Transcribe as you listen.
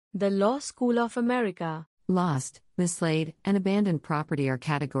The Law School of America. Lost, mislaid, and abandoned property are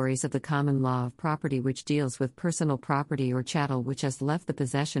categories of the common law of property which deals with personal property or chattel which has left the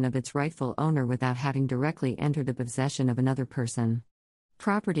possession of its rightful owner without having directly entered the possession of another person.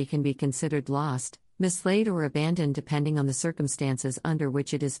 Property can be considered lost, mislaid, or abandoned depending on the circumstances under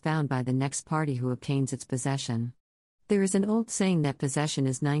which it is found by the next party who obtains its possession. There is an old saying that possession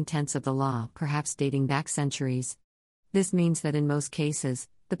is 9/10 of the law, perhaps dating back centuries. This means that in most cases,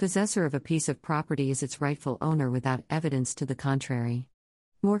 the possessor of a piece of property is its rightful owner without evidence to the contrary.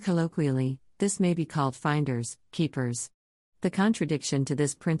 More colloquially, this may be called finders, keepers. The contradiction to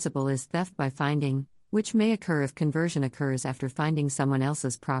this principle is theft by finding, which may occur if conversion occurs after finding someone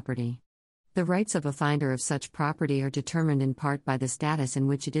else's property. The rights of a finder of such property are determined in part by the status in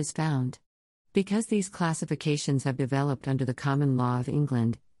which it is found. Because these classifications have developed under the common law of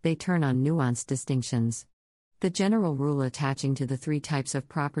England, they turn on nuanced distinctions. The general rule attaching to the three types of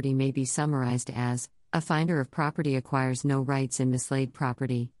property may be summarized as: a finder of property acquires no rights in mislaid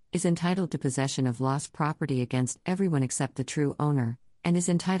property, is entitled to possession of lost property against everyone except the true owner, and is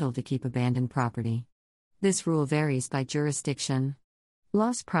entitled to keep abandoned property. This rule varies by jurisdiction.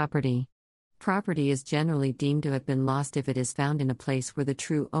 Lost property. Property is generally deemed to have been lost if it is found in a place where the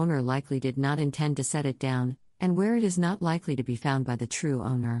true owner likely did not intend to set it down, and where it is not likely to be found by the true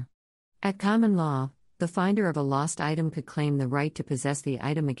owner. At common law, the finder of a lost item could claim the right to possess the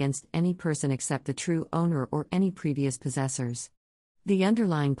item against any person except the true owner or any previous possessors. The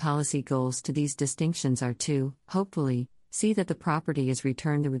underlying policy goals to these distinctions are to, hopefully, see that the property is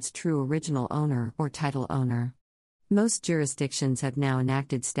returned to its true original owner or title owner. Most jurisdictions have now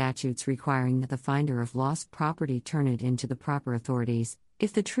enacted statutes requiring that the finder of lost property turn it into the proper authorities,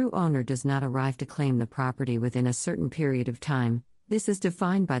 if the true owner does not arrive to claim the property within a certain period of time. This is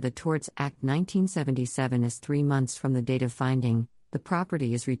defined by the Torts Act 1977 as 3 months from the date of finding, the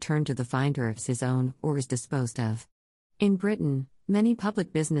property is returned to the finder if it is owned or is disposed of. In Britain, many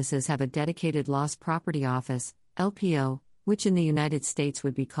public businesses have a dedicated Lost Property Office, LPO, which in the United States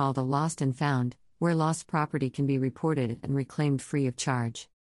would be called a Lost and Found, where lost property can be reported and reclaimed free of charge.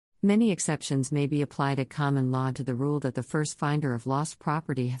 Many exceptions may be applied at common law to the rule that the first finder of lost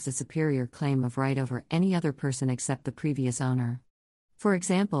property has a superior claim of right over any other person except the previous owner. For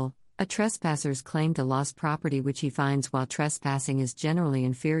example, a trespasser's claim to lost property which he finds while trespassing is generally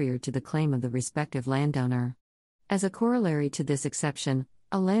inferior to the claim of the respective landowner. As a corollary to this exception,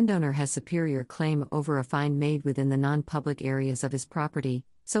 a landowner has superior claim over a find made within the non-public areas of his property,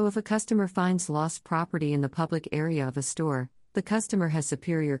 so if a customer finds lost property in the public area of a store, the customer has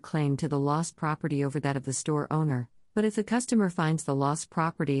superior claim to the lost property over that of the store owner, but if the customer finds the lost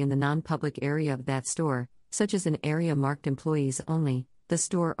property in the non-public area of that store, such as an area marked employees only, the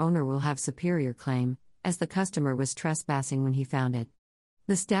store owner will have superior claim, as the customer was trespassing when he found it.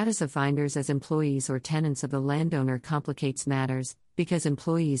 The status of finders as employees or tenants of the landowner complicates matters, because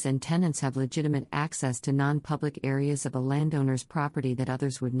employees and tenants have legitimate access to non-public areas of a landowner's property that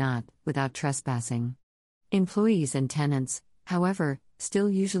others would not, without trespassing. Employees and tenants, however, still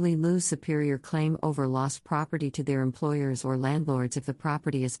usually lose superior claim over lost property to their employers or landlords if the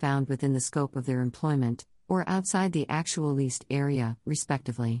property is found within the scope of their employment, or outside the actual leased area,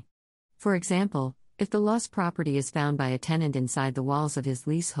 respectively. For example, if the lost property is found by a tenant inside the walls of his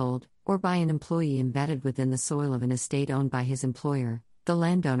leasehold, or by an employee embedded within the soil of an estate owned by his employer, the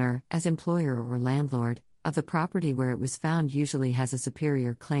landowner, as employer or landlord, of the property where it was found usually has a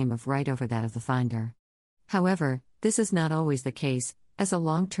superior claim of right over that of the finder. However, this is not always the case, as a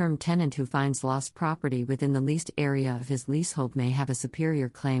long-term tenant who finds lost property within the leased area of his leasehold may have a superior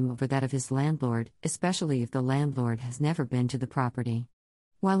claim over that of his landlord, especially if the landlord has never been to the property.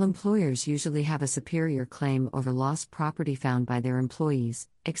 While employers usually have a superior claim over lost property found by their employees,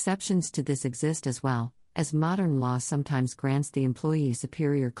 exceptions to this exist as well, as modern law sometimes grants the employee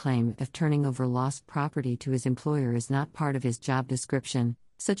superior claim if turning over lost property to his employer is not part of his job description,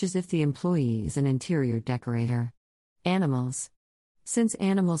 such as if the employee is an interior decorator. Animals. Since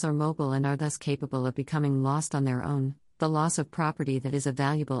animals are mobile and are thus capable of becoming lost on their own, the loss of property that is a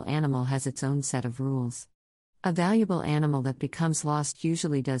valuable animal has its own set of rules. A valuable animal that becomes lost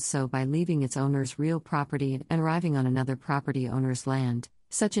usually does so by leaving its owner's real property and arriving on another property owner's land.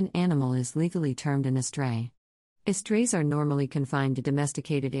 Such an animal is legally termed an estray. Estrays are normally confined to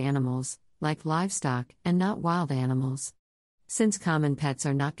domesticated animals, like livestock, and not wild animals. Since common pets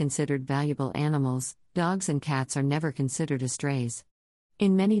are not considered valuable animals, dogs and cats are never considered estrays.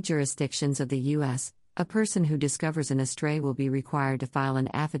 In many jurisdictions of the U.S., a person who discovers an estray will be required to file an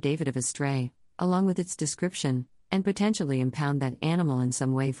affidavit of estray, along with its description, and potentially impound that animal in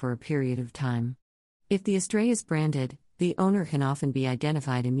some way for a period of time. If the estray is branded, The owner can often be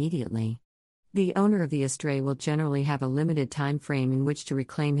identified immediately. The owner of the estray will generally have a limited time frame in which to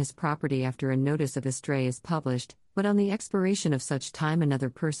reclaim his property after a notice of estray is published, but on the expiration of such time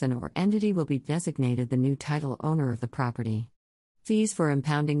another person or entity will be designated the new title owner of the property. Fees for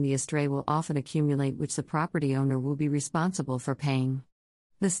impounding the estray will often accumulate, which the property owner will be responsible for paying.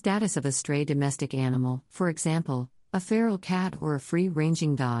 The status of a stray domestic animal, for example, a feral cat or a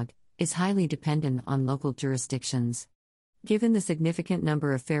free-ranging dog, is highly dependent on local jurisdictions. Given the significant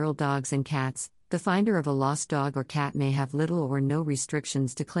number of feral dogs and cats, the finder of a lost dog or cat may have little or no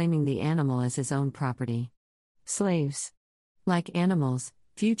restrictions to claiming the animal as his own property. Slaves. Like animals,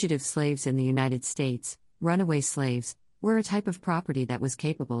 fugitive slaves in the United States, runaway slaves, were a type of property that was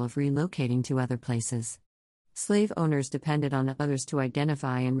capable of relocating to other places. Slave owners depended on others to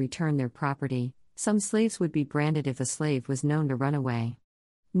identify and return their property. Some slaves would be branded if a slave was known to run away.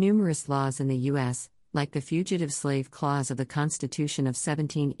 Numerous laws in the U.S., like the Fugitive Slave Clause of the Constitution of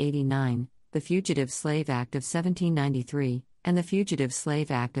 1789, the Fugitive Slave Act of 1793, and the Fugitive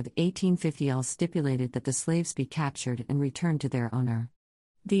Slave Act of 1850 all stipulated that the slaves be captured and returned to their owner.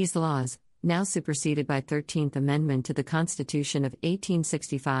 These laws, now superseded by 13th Amendment to the Constitution of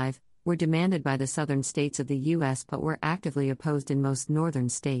 1865, were demanded by the southern states of the U.S. but were actively opposed in most northern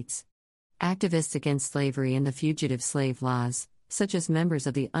states. Activists against slavery and the fugitive slave laws, such as members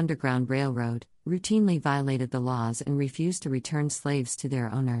of the Underground Railroad, routinely violated the laws and refused to return slaves to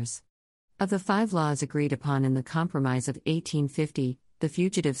their owners. Of the 5 laws agreed upon in the Compromise of 1850, the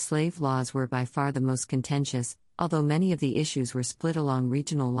fugitive slave laws were by far the most contentious, although many of the issues were split along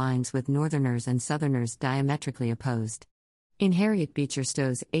regional lines with Northerners and Southerners diametrically opposed. In Harriet Beecher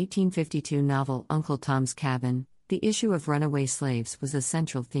Stowe's 1852 novel Uncle Tom's Cabin, the issue of runaway slaves was a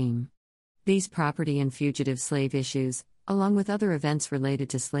central theme. These property and fugitive slave issues, along with other events related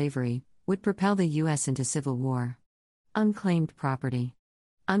to slavery, would propel the U.S. into civil war. Unclaimed property.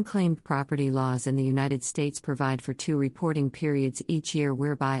 Unclaimed property laws in the United States provide for 2 reporting periods each year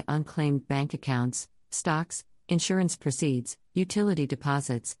whereby unclaimed bank accounts, stocks, insurance proceeds, utility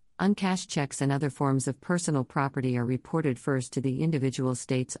deposits, uncashed checks and other forms of personal property are reported first to the individual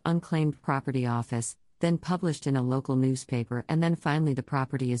state's Unclaimed Property Office, then published in a local newspaper, and then finally the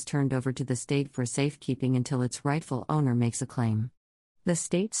property is turned over to the state for safekeeping until its rightful owner makes a claim. The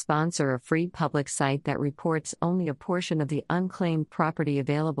states sponsor a free public site that reports only a portion of the unclaimed property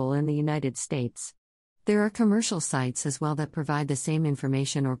available in the United States. There are commercial sites as well that provide the same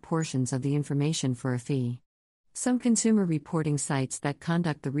information or portions of the information for a fee. Some consumer reporting sites that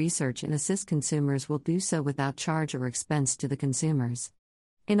conduct the research and assist consumers will do so without charge or expense to the consumers.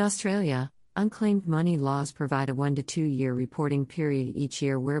 In Australia, unclaimed money laws provide a 1 to 2 year reporting period each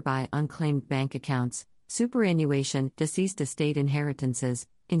year whereby unclaimed bank accounts, superannuation, deceased estate inheritances,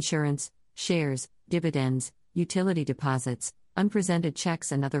 insurance, shares, dividends, utility deposits, unpresented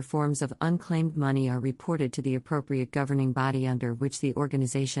checks and other forms of unclaimed money are reported to the appropriate governing body under which the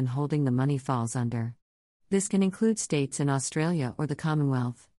organization holding the money falls under. This can include states in Australia or the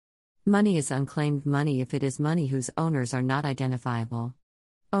Commonwealth. Money is unclaimed money if it is money whose owners are not identifiable.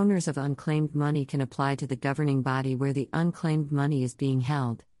 Owners of unclaimed money can apply to the governing body where the unclaimed money is being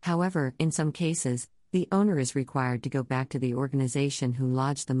held. However, in some cases, the owner is required to go back to the organization who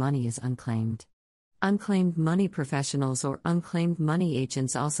lodged the money as unclaimed. Unclaimed money professionals or unclaimed money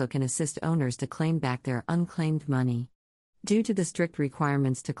agents also can assist owners to claim back their unclaimed money. Due to the strict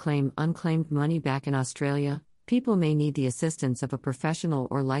requirements to claim unclaimed money back in Australia, people may need the assistance of a professional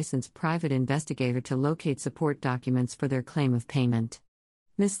or licensed private investigator to locate support documents for their claim of payment.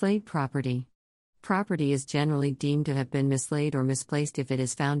 Mislaid property. Property is generally deemed to have been mislaid or misplaced if it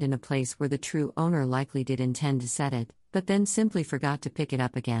is found in a place where the true owner likely did intend to set it, but then simply forgot to pick it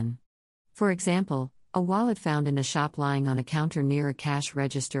up again. For example, a wallet found in a shop lying on a counter near a cash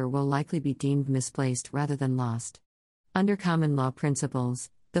register will likely be deemed misplaced rather than lost. Under common law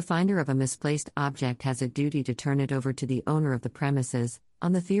principles, the finder of a misplaced object has a duty to turn it over to the owner of the premises,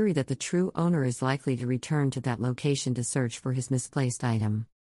 on the theory that the true owner is likely to return to that location to search for his misplaced item.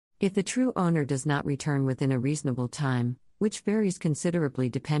 If the true owner does not return within a reasonable time, which varies considerably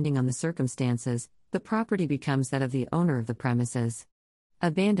depending on the circumstances, the property becomes that of the owner of the premises.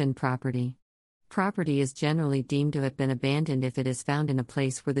 Abandoned property. Property is generally deemed to have been abandoned if it is found in a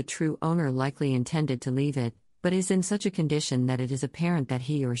place where the true owner likely intended to leave it, but is in such a condition that it is apparent that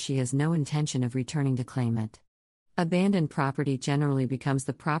he or she has no intention of returning to claim it. Abandoned property generally becomes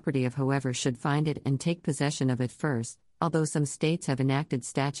the property of whoever should find it and take possession of it first, although some states have enacted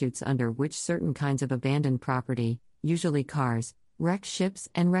statutes under which certain kinds of abandoned property, usually cars, wrecked ships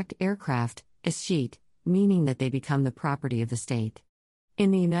and wrecked aircraft, escheat, meaning that they become the property of the state.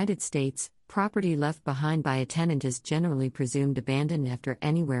 In the United States, Property left behind by a tenant is generally presumed abandoned after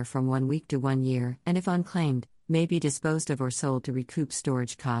anywhere from 1 week to 1 year, and if unclaimed, may be disposed of or sold to recoup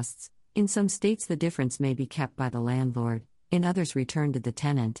storage costs. In some states, the difference may be kept by the landlord, in others, returned to the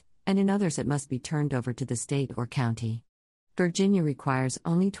tenant, and in others, it must be turned over to the state or county. Virginia requires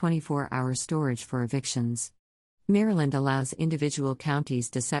only 24-hour storage for evictions. Maryland allows individual counties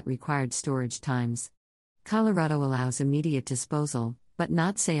to set required storage times. Colorado allows immediate disposal, but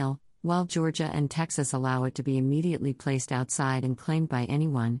not sale, while Georgia and Texas allow it to be immediately placed outside and claimed by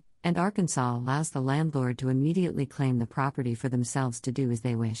anyone, and Arkansas allows the landlord to immediately claim the property for themselves to do as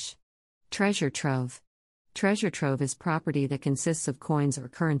they wish. Treasure trove. Treasure trove is property that consists of coins or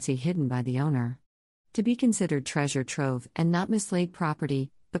currency hidden by the owner. To be considered treasure trove and not mislaid property,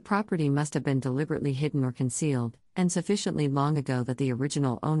 the property must have been deliberately hidden or concealed, and sufficiently long ago that the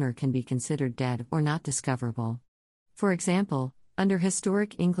original owner can be considered dead or not discoverable. For example, under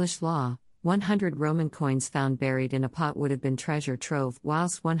historic English law, 100 Roman coins found buried in a pot would have been treasure trove,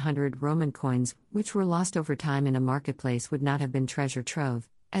 whilst 100 Roman coins, which were lost over time in a marketplace, would not have been treasure trove,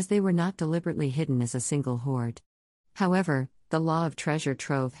 as they were not deliberately hidden as a single hoard. However, the law of treasure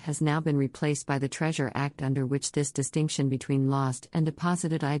trove has now been replaced by the Treasure Act, under which this distinction between lost and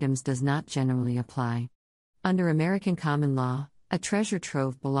deposited items does not generally apply. Under American common law, a treasure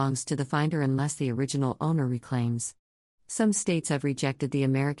trove belongs to the finder unless the original owner reclaims. Some states have rejected the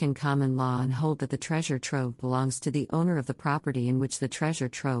American common law and hold that the treasure trove belongs to the owner of the property in which the treasure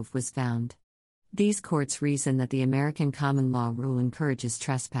trove was found. These courts reason that the American common law rule encourages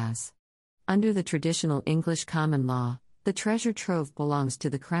trespass. Under the traditional English common law, the treasure trove belongs to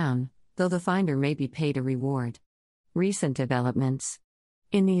the Crown, though the finder may be paid a reward. Recent developments.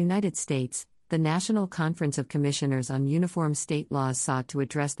 In the United States, the National Conference of Commissioners on Uniform State Laws sought to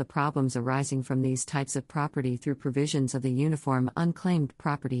address the problems arising from these types of property through provisions of the Uniform Unclaimed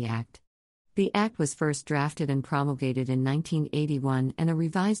Property Act. The act was first drafted and promulgated in 1981, and a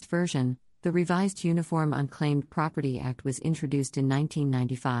revised version, the Revised Uniform Unclaimed Property Act, was introduced in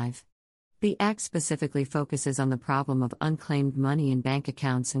 1995. The act specifically focuses on the problem of unclaimed money in bank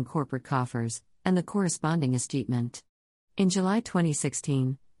accounts and corporate coffers, and the corresponding escheatment. In July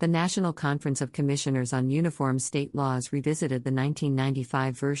 2016, the National Conference of Commissioners on Uniform State Laws revisited the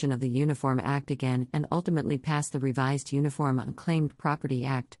 1995 version of the Uniform Act again and ultimately passed the Revised Uniform Unclaimed Property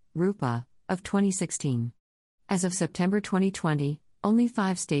Act, RUPA, of 2016. As of September 2020, only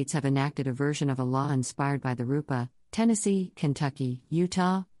 5 states have enacted a version of a law inspired by the RUPA: Tennessee, Kentucky,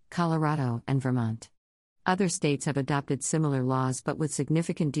 Utah, Colorado, and Vermont. Other states have adopted similar laws but with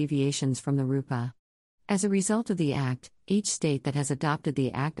significant deviations from the RUPA. As a result of the Act, each state that has adopted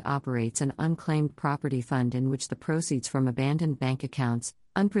the Act operates an unclaimed property fund in which the proceeds from abandoned bank accounts,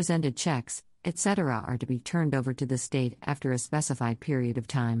 unpresented checks, etc. are to be turned over to the state after a specified period of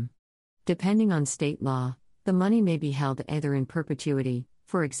time. Depending on state law, the money may be held either in perpetuity,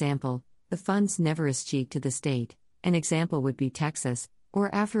 for example, the funds never escheat to the state, an example would be Texas,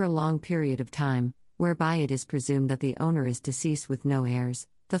 or after a long period of time, whereby it is presumed that the owner is deceased with no heirs,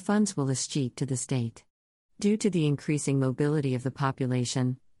 the funds will escheat to the state. Due to the increasing mobility of the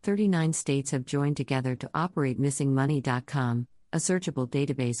population, 39 states have joined together to operate missingmoney.com, a searchable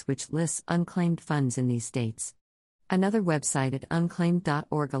database which lists unclaimed funds in these states. Another website at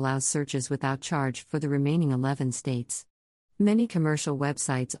unclaimed.org allows searches without charge for the remaining 11 states. Many commercial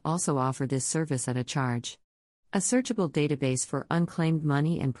websites also offer this service at a charge. A searchable database for unclaimed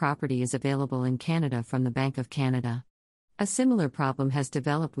money and property is available in Canada from the Bank of Canada. A similar problem has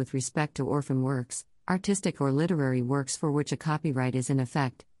developed with respect to orphan works, artistic or literary works for which a copyright is in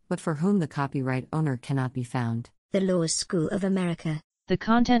effect, but for whom the copyright owner cannot be found. The Law School of America. The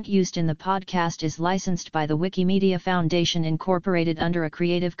content used in the podcast is licensed by the Wikimedia Foundation Incorporated under a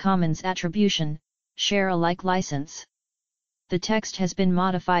Creative Commons Attribution, Share Alike license. The text has been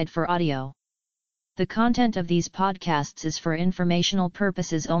modified for audio. The content of these podcasts is for informational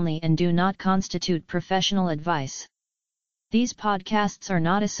purposes only and do not constitute professional advice. These podcasts are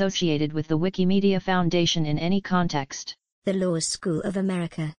not associated with the Wikimedia Foundation in any context. The Law School of America.